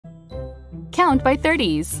Count by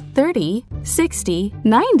 30s. 30, 60,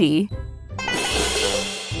 90.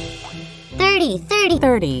 30, 30,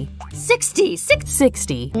 30, 60,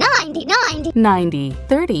 60, 90, 90. 90.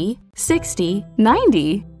 30, 60,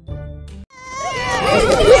 90.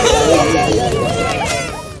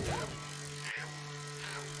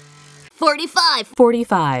 45,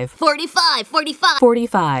 45, 45, 45.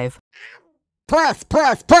 45. Plus.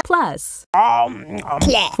 Plus.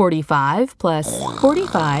 45 plus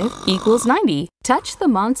 45 equals 90. Touch the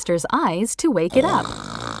monster's eyes to wake it up.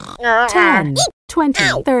 10,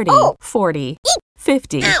 20, 30, 40,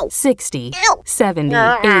 50, 60, 70,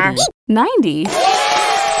 80, 90. 90!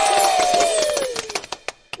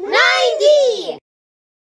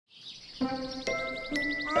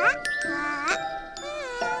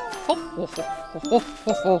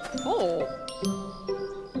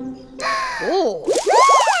 Oh.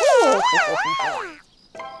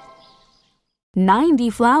 90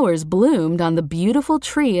 flowers bloomed on the beautiful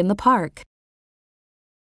tree in the park.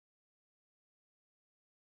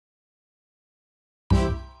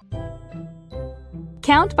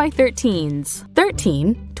 Count by 13s.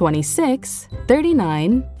 13, 26,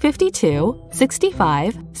 39, 52,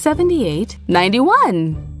 65, 78,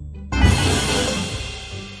 91.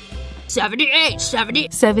 78, 70.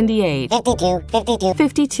 78, 52.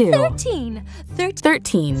 52, 13,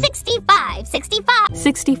 13, 65, 65.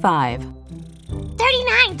 65,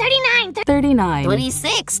 39, 39, 39,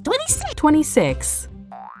 26, 26. 26,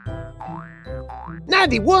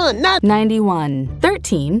 91. 91,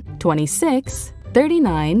 13, 26,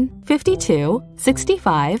 39, 52,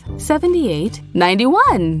 65, 78,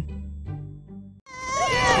 91.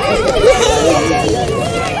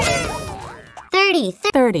 30,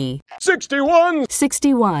 30, 61.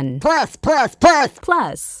 61, Plus. plus.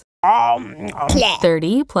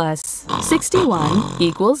 30 plus 61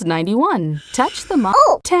 equals 91. Touch the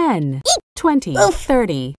 10, 20,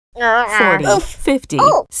 30, 40, 50,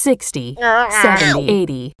 60, 70,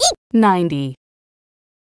 80, 90.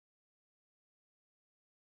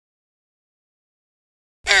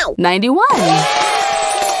 91.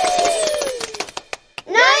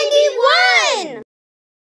 91!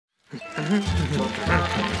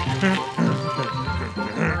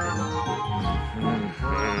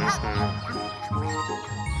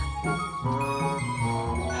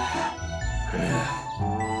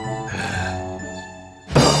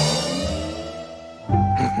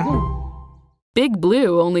 Big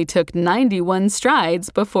Blue only took 91 strides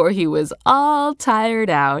before he was all tired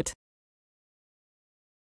out.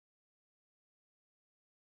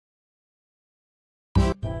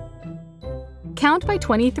 Count by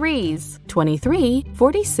 23s. 23,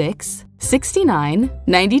 46, 69,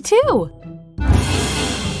 92.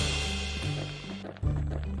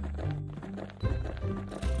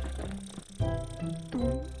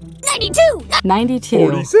 92! 92,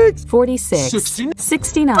 46, 46,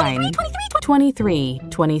 69, 23,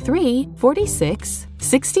 23, 46,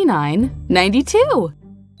 69, 92.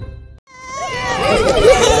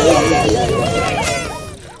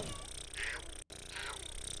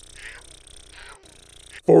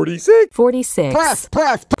 46. 46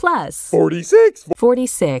 plus 46.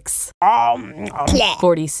 46.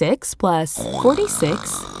 46 plus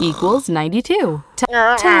 46 equals 92.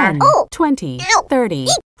 10, 20, 30,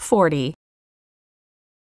 40,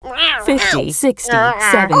 50, 60,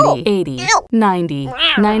 70, 80, 90,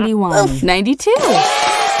 91, 92.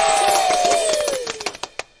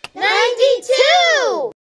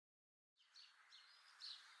 92!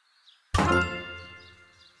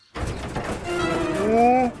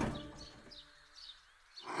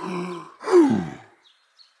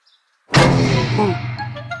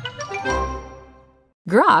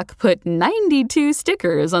 Grok put 92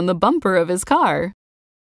 stickers on the bumper of his car.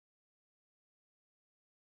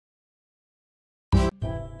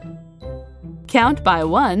 Count by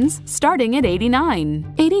ones starting at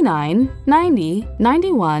 89. 89, 90,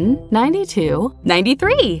 91, 92,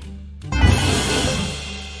 93.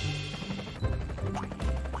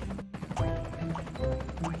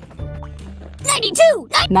 92!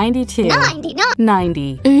 92, 99!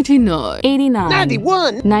 90, 89, 89,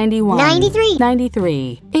 91. 91, 93.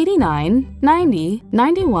 93, 89, 90,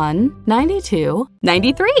 91, 92,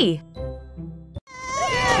 93.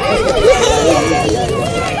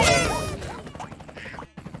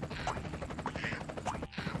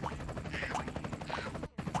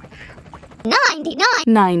 99!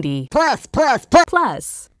 90 Plus. plus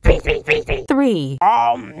 3.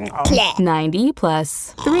 90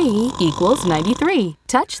 plus 3 equals 93.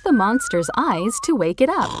 Touch the monster's eyes to wake it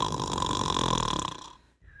up.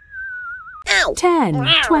 10,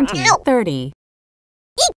 20, 30,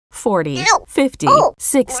 40, 50,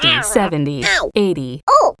 60, 70, 80,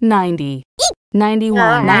 90,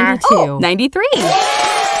 91, 92, 93.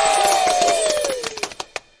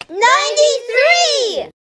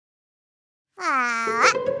 93!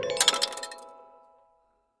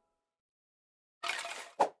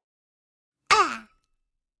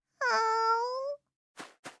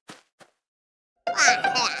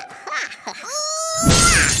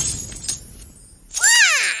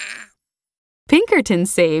 Pinkerton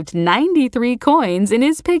saved 93 coins in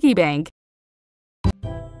his piggy bank.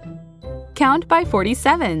 Count by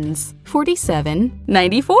 47s. 47,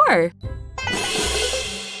 94.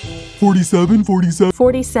 47, 47.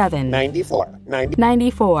 47, 94,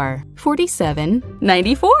 94. 47,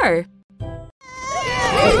 94.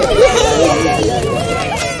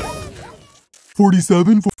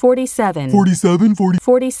 47, 47, 47, 40.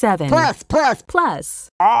 47. Plus. Plus.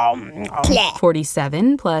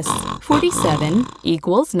 47 plus 47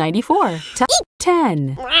 equals 94.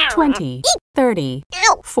 10, 20, 30,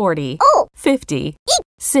 40, 50,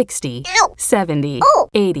 60, 70,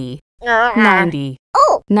 80, 90,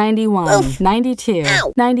 91, 92,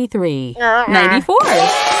 93, 94.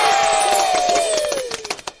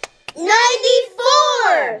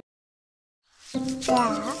 94!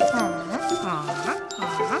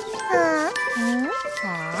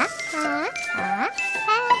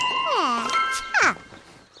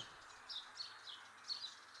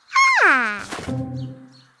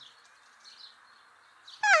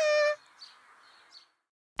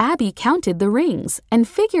 Abby counted the rings and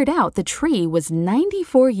figured out the tree was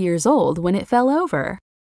 94 years old when it fell over.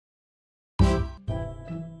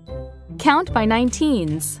 Count by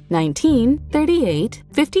 19s. 19, 38,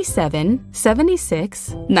 57,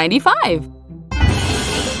 76, 95.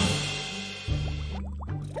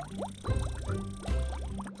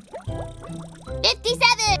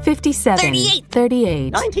 57,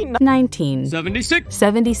 38, 19, 76,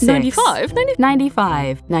 76, 95,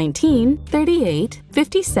 95, 19, 38,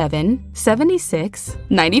 57, 76,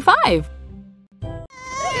 95.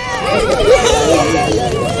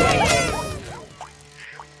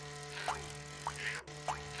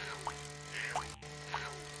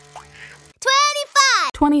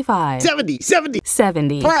 25, 70,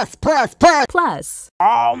 70, plus. plus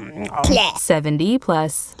 70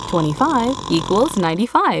 plus 25 equals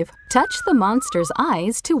 95. Touch the monster's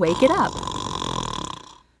eyes to wake it up.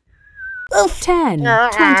 10,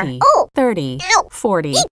 20, 30,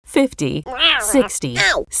 40, 50, 60,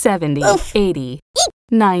 70, 80,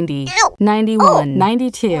 90, 91,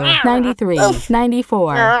 92, 93,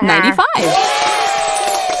 94, 95.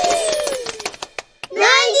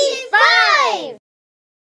 95!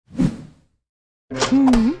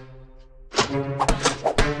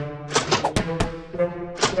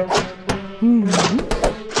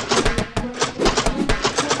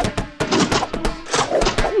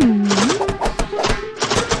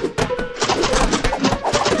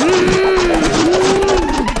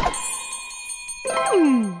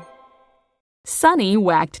 Sunny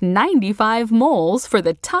whacked 95 moles for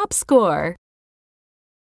the top score.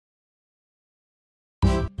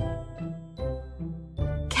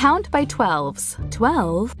 Count by 12s.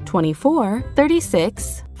 12, 24,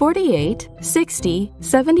 36, 48, 60,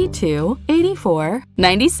 72, 84,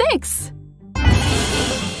 96.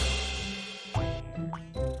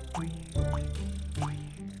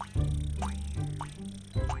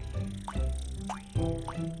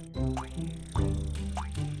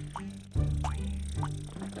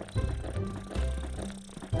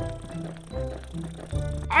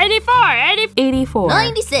 84,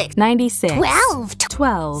 96, 96, 12,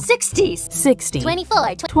 12, 60, 60,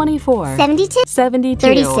 24, 24, 72, 72,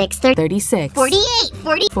 36, 36, 48,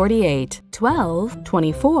 40, 48, 12,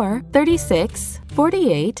 24, 36,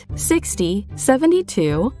 48, 60,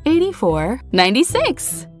 72, 84,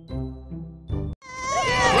 96.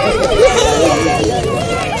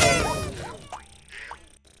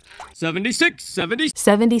 76,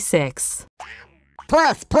 76,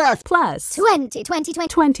 plus. plus 20,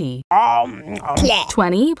 20,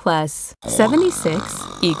 20 plus 76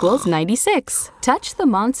 equals 96. Touch the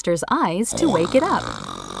monster's eyes to wake it up.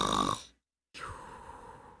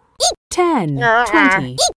 10,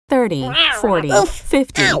 20, 30, 40,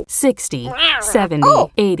 50, 60,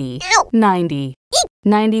 70, 80, 90,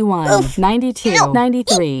 91, 92,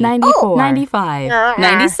 93, 94, 95,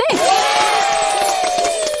 96.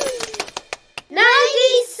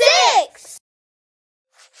 96!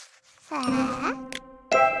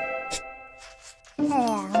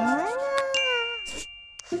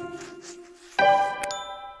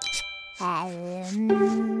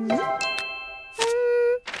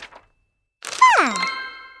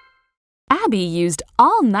 Abby used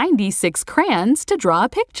all 96 crayons to draw a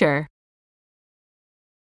picture.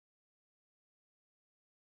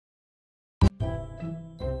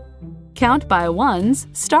 Count by ones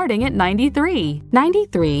starting at 93.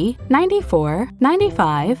 93, 94,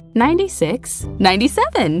 95, 96,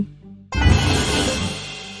 97.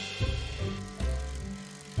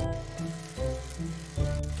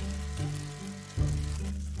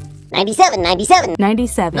 97, 97.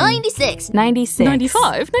 97. 96. 96.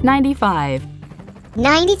 95. 95.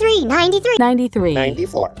 93, 93. 93.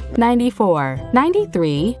 94. 94.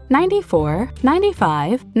 93. 94.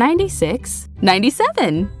 95. 96.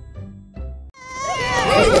 97.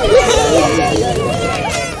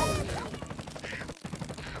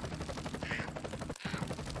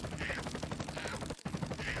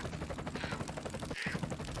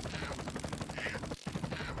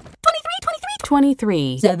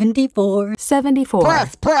 Twenty-three. 74. 74.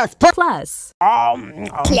 Plus.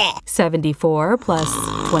 74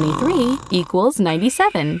 plus 23 equals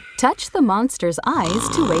 97. Touch the monster's eyes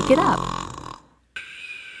to wake it up.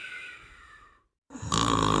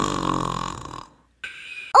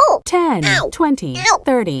 Oh! 10, Ow. 20, Ow.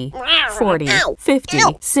 30, 40, Ow. 50,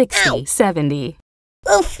 Ow. 60, Ow. 70,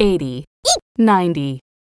 Oof! 80, 90,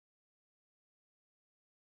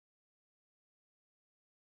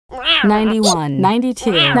 91,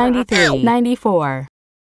 92, 93, 94,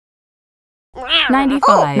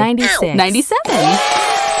 95, 96, 97.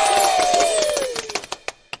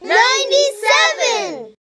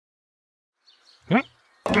 97!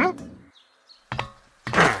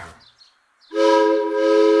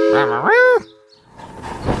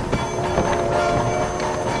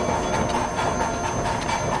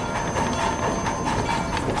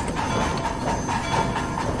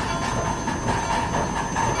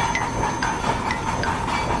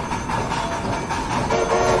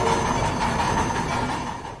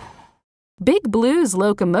 Big Blue's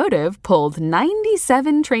locomotive pulled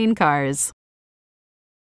 97 train cars.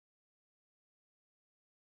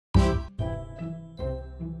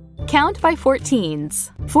 Count by 14s.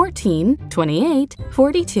 14, 28,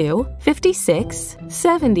 42, 56,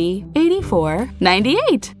 70, 84,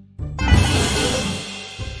 98.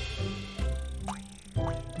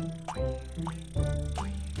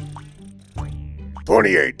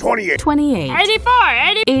 28.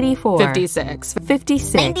 28, 84, 56.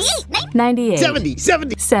 56, 98, 70.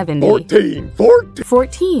 70, 14.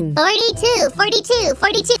 14, 42, 42,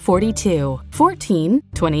 42. 42, 14,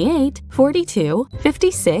 28, 42,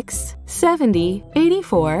 56, 70,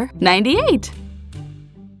 84, 98.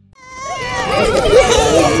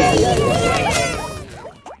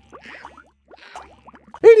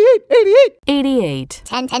 88.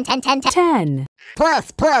 10, 10, 10, 10, 10. 10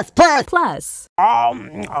 Plus. plus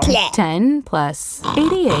 10 plus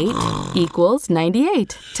 88 equals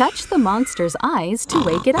 98. Touch the monster's eyes to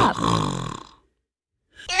wake it up.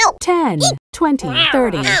 Ow! 10, 20,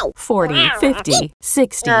 30, 40, 50,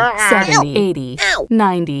 60, 70, 80, Ow!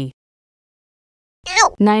 90,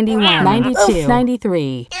 Ow! 91, 92,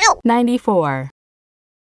 93, Ow! 94,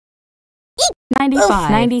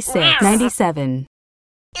 95, 96, 97,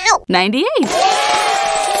 Ow! 98.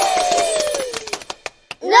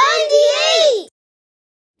 98!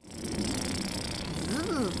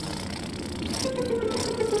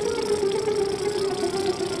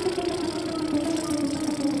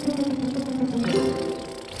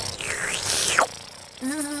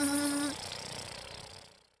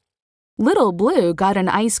 Little Blue got an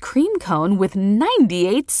ice cream cone with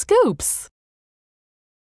 98 scoops.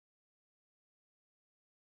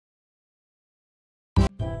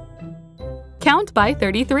 Count by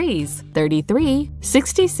 33s. 33,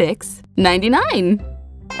 66, 99.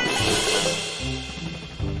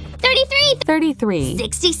 33, 33,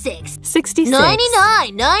 66, 66,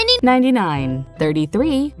 99, 90. 99,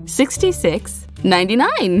 33, 66,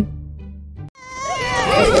 99.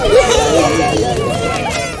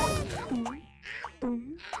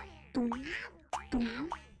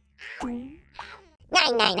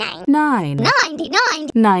 9, 9, 99.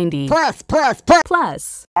 90, Plus. plus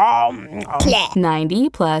 90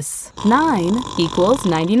 plus 9 equals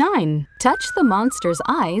 99. Touch the monster's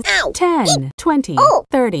eyes. Ow. 10, 20, Oh.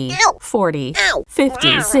 30, Ow. 40, Ow.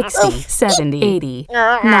 50, 60, Oof. 70, 80,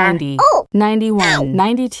 90, Oh. 91, Ow.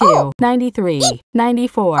 92, Oh. 93,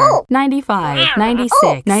 94, Oh. 95, Oh. 96,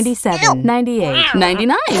 Ow. 97, 98,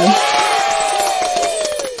 99.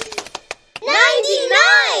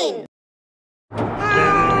 99!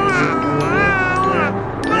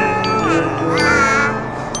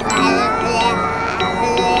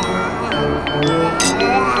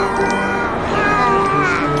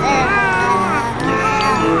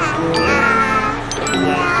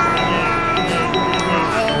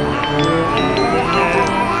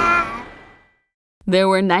 There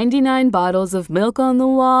were 99 bottles of milk on the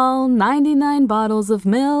wall, 99 bottles of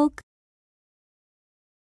milk.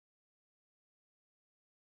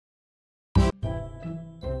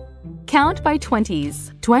 Count by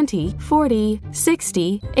 20s. 20, 40,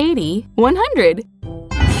 60, 80, 100.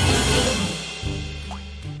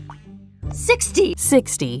 60.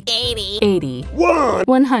 60, 80. 80, 1,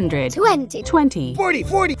 100, 20. 20, 40,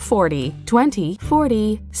 40. 40, 20,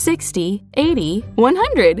 40, 60, 80,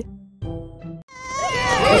 100.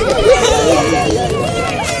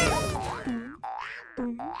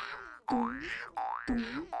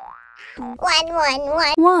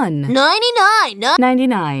 One. 1, 99.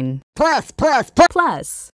 99, Plus.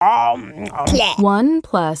 plus. 1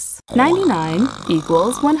 plus 99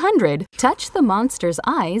 equals 100. Touch the monster's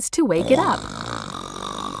eyes to wake it up.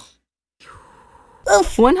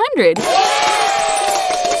 Oof. 100.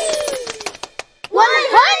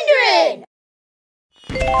 100.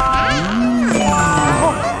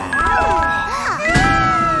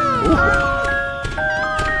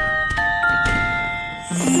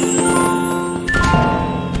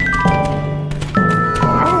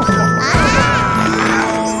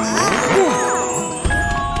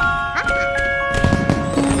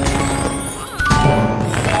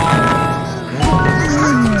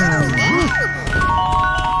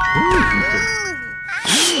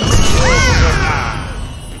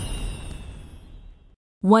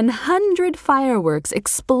 100 fireworks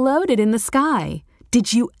exploded in the sky.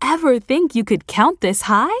 Did you ever think you could count this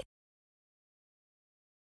high?